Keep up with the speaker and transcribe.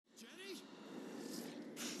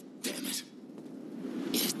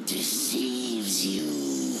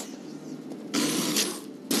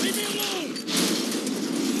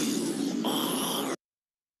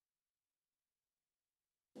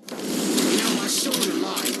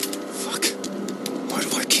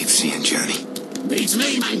It's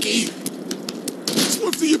me, monkey.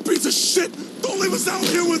 Swifty, you piece of shit! Don't leave us out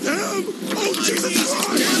here with him! Oh, Jesus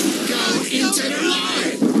Christ! Go into the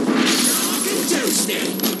light! Deuce me!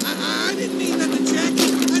 I didn't mean that to Jackie.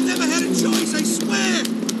 I never had a choice, I swear!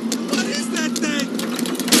 What is that thing?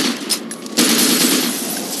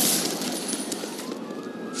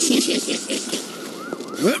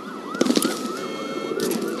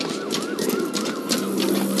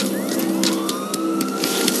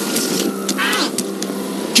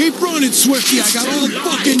 Keep running, Swifty! I got all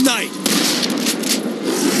fucking night!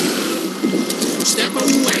 Step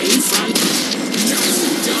away from the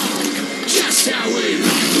dark, just how we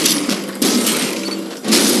like it.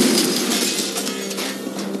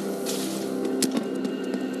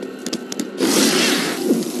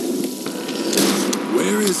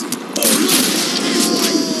 Where is he?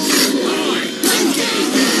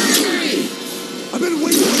 I've been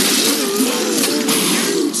waiting for the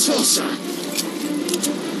You tosser.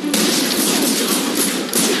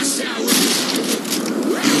 Just how we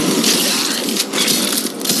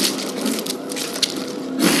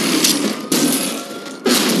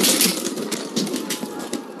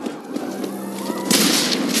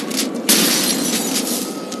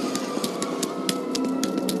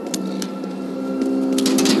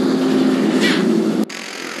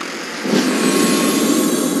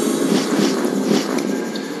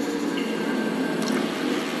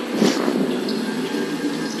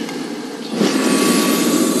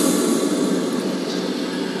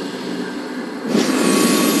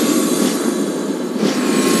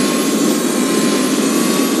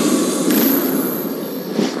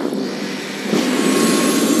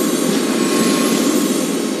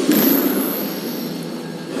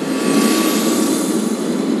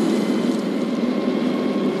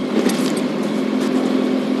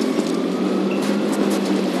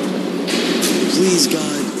Please, God,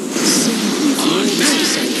 save me from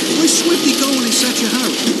this. Where's Swifty going in such a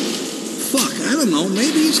hurry? Fuck, I don't know.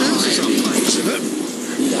 Maybe he's house or something.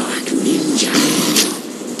 like ninja.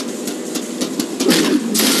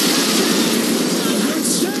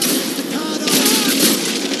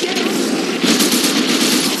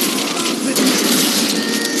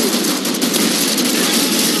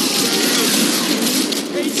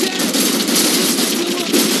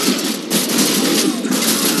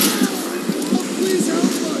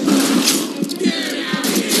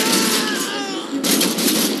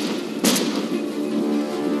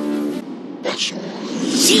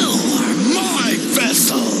 You're my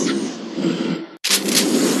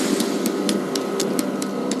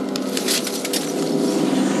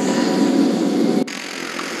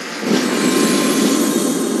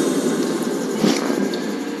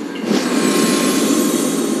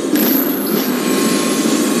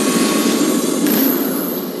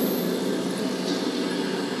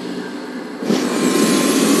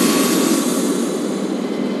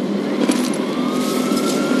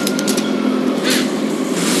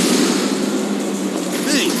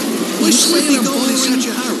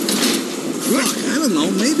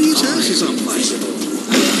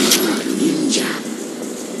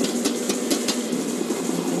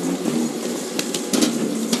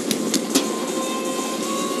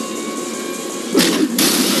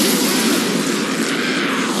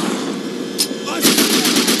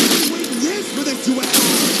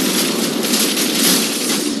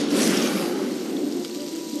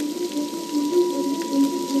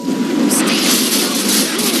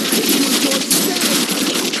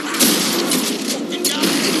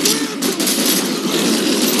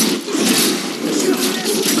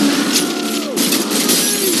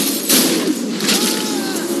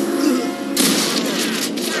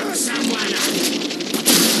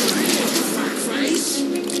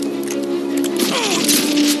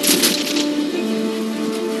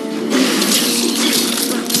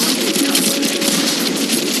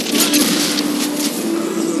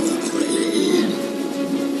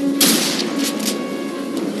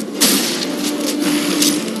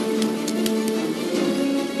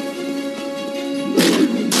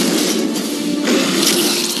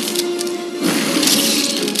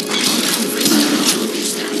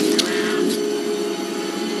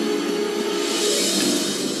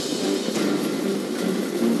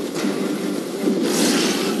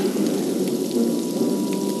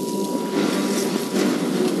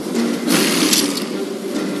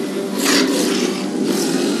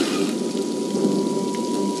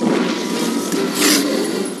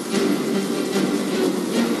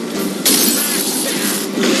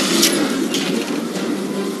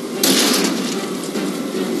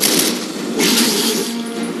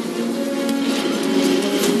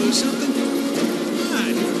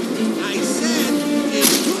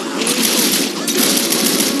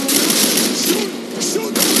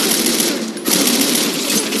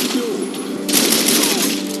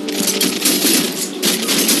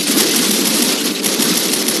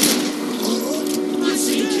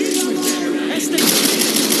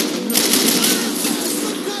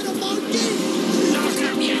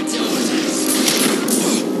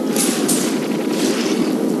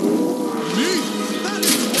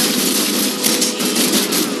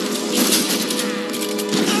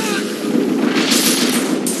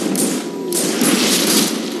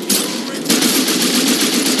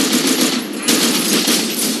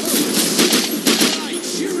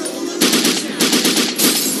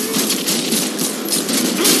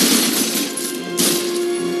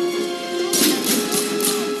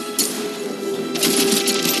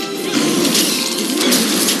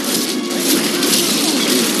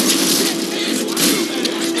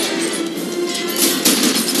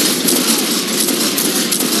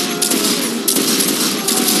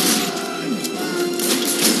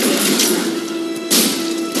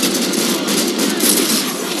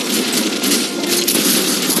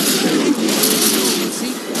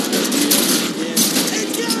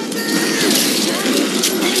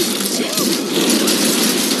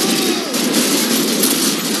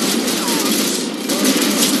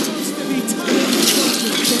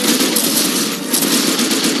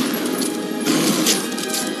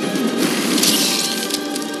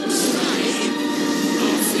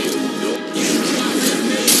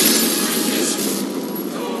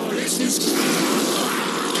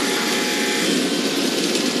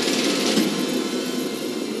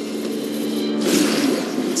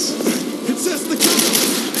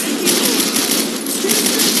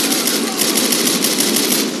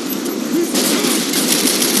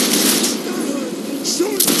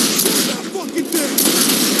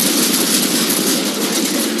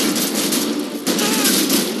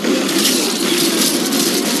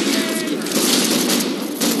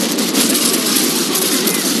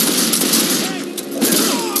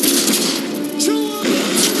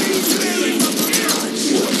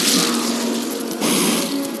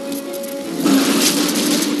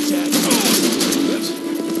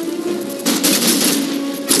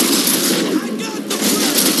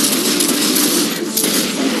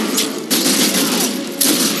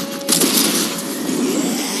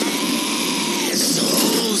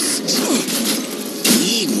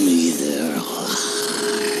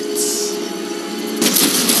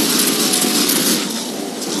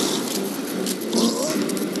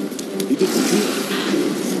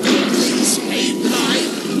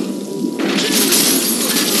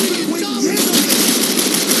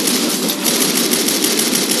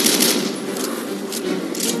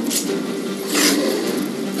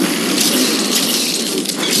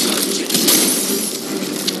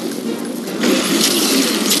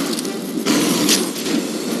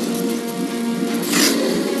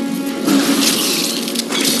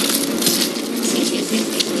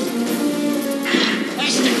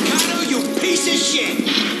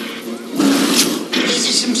These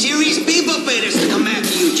are some serious people betters to come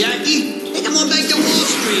after you, Jackie. They come on back to Wall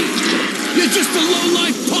Street. You're just a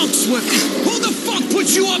low-life punk, Swifty. Who the fuck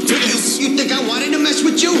put you up to this? You think I wanted to mess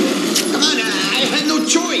with you? Come on, I had no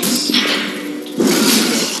choice.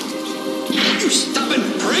 You stubborn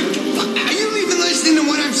prick. Are you even listening to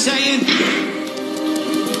what I'm saying?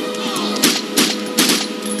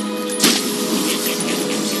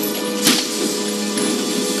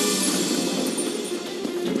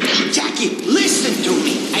 Jackie, listen to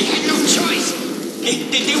me. I had no choice.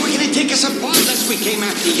 They were going to take us apart unless we came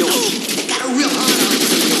after you. They got a real hard on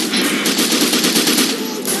for you.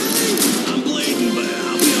 I'm bleeding, but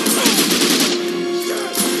I'll be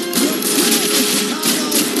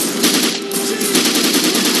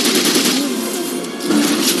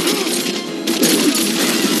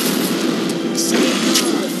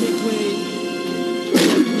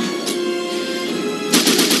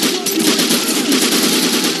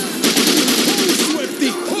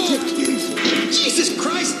Jesus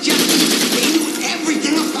Christ, Jackie! They knew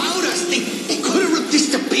everything about us. They could have ripped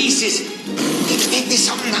us to pieces. There's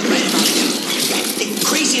something not right about them. That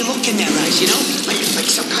crazy look in their eyes, you know? Like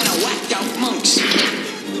some kind of whacked out monks.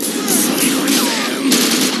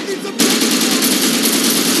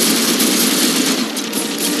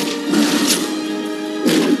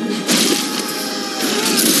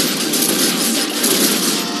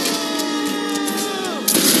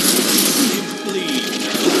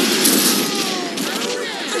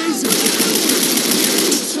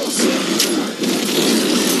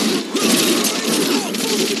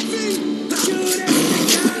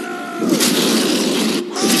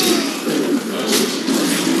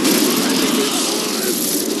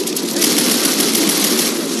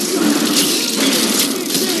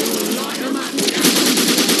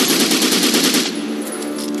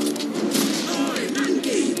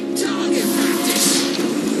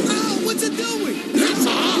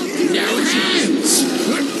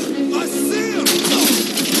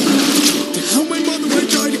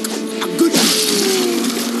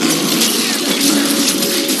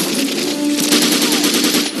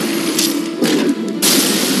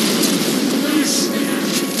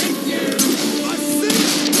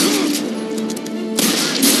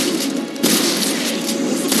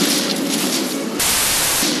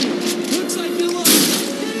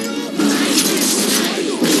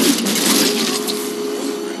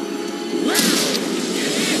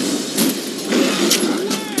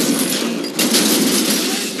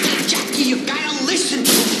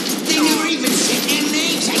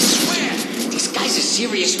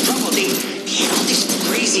 Serious trouble. They had all this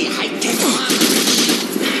crazy high-tech armor and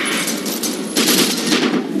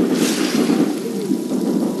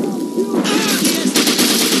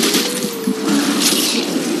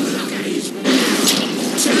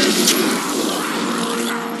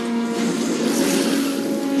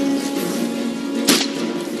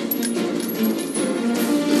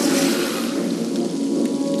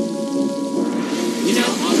You know,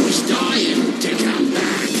 I was dying to come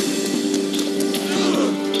back.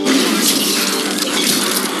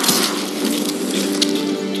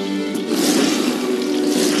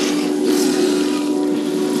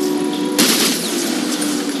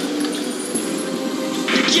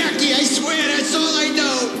 Jackie, I swear that's all I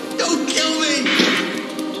know. Don't kill me.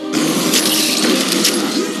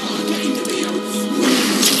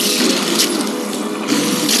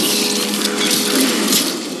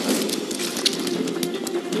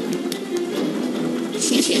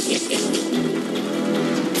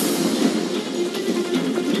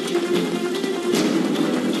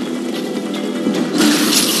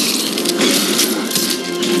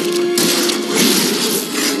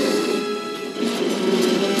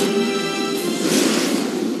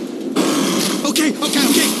 Okay.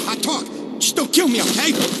 I'll talk. Just don't kill me,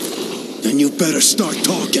 okay? Then you better start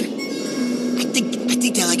talking. I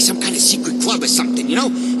think they're like some kind of secret club or something, you know?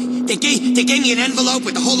 They gave me an envelope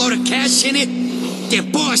with a whole load of cash in it. Their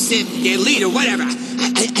boss, their leader, whatever.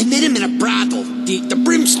 I met him in a brothel, the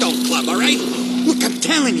Brimstone Club, all right? Look, I'm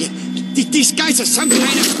telling you, these guys are some kind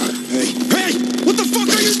of... Hey! What the fuck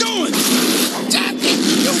are you doing? Jackie,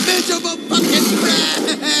 you miserable fucking brat!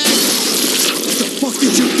 What the fuck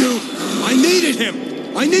did you do? I needed him!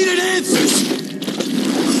 I needed answers!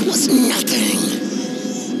 It was nothing.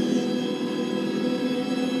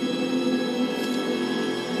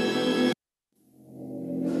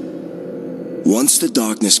 Once the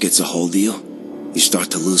darkness gets a hold of you, you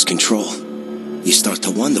start to lose control. You start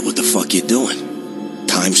to wonder what the fuck you're doing.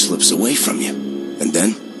 Time slips away from you. And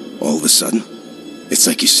then, all of a sudden, it's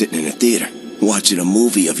like you're sitting in a theater, watching a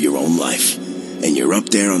movie of your own life. And you're up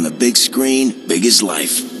there on the big screen, big as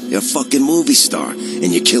life. You're a fucking movie star,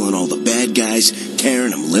 and you're killing all the bad guys,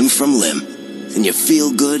 tearing them limb from limb. And you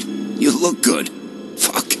feel good, you look good.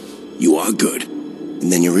 Fuck, you are good.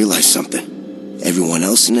 And then you realize something. Everyone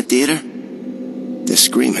else in the theater, they're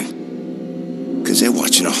screaming. 'Cause they're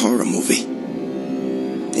watching a horror movie.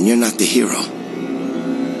 And you're not the hero.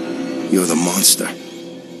 You're the monster.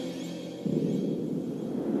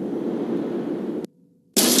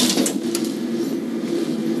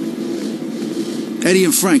 Eddie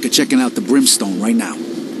and Frank are checking out the Brimstone right now.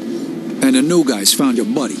 And the new guys found your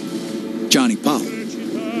buddy, Johnny Powell.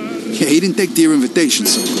 Yeah, he didn't take their invitation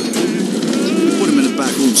so good. Put him in the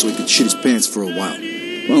back room so he could shit his pants for a while.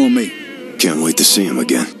 Follow me. Can't wait to see him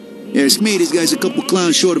again. Yeah, it's me. This guy's a couple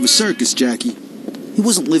clowns short of a circus, Jackie. He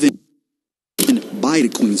wasn't living by the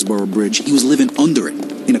Queensboro Bridge. He was living under it,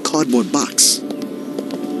 in a cardboard box.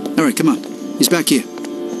 All right, come on. He's back here.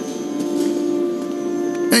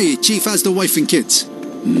 Hey, Chief, how's the wife and kids?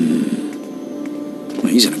 Well,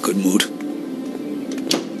 he's in a good mood.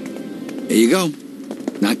 There you go.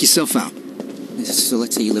 Knock yourself out. So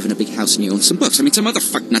let's say you live in a big house and you own some books. I mean, some other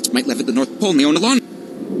fucknuts might live at the North Pole and they own a lawn.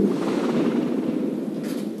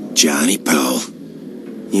 Johnny Powell,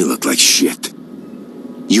 you look like shit.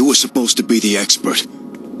 You were supposed to be the expert.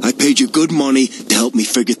 I paid you good money to help me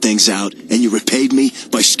figure things out, and you repaid me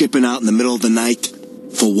by skipping out in the middle of the night?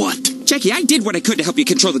 For what? Jackie, I did what I could to help you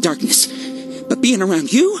control the darkness. But being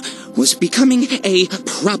around you was becoming a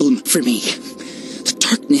problem for me. The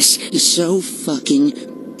darkness is so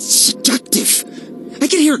fucking seductive. I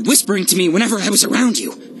could hear it whispering to me whenever I was around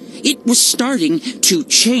you. It was starting to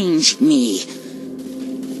change me.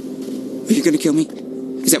 Are you gonna kill me?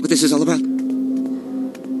 Is that what this is all about?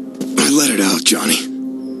 I let it out, Johnny.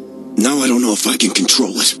 Now I don't know if I can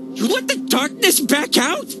control it. You let the darkness back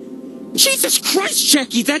out? Jesus Christ,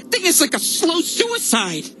 Jackie, that thing is like a slow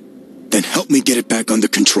suicide. Then help me get it back under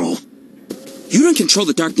control. You don't control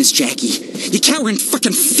the darkness, Jackie. You cower in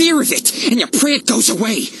fucking fear of it, and you pray it goes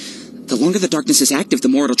away. The longer the darkness is active, the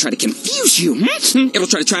more it'll try to confuse you. It'll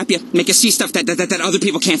try to trap you, make you see stuff that other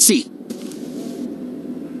people can't see.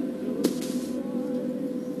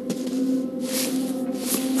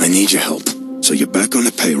 I need your help, so you're back on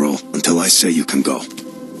the payroll until I say you can go.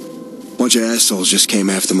 Bunch of assholes just came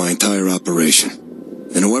after my entire operation,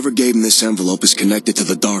 and whoever gave them this envelope is connected to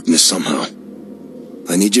the darkness somehow.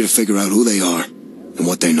 I need you to figure out who they are and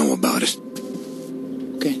what they know about it.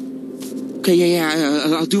 Okay,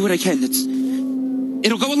 yeah, I'll do what I can.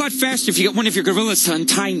 It'll go a lot faster if you get one of your gorillas to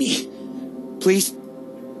untie me. Please?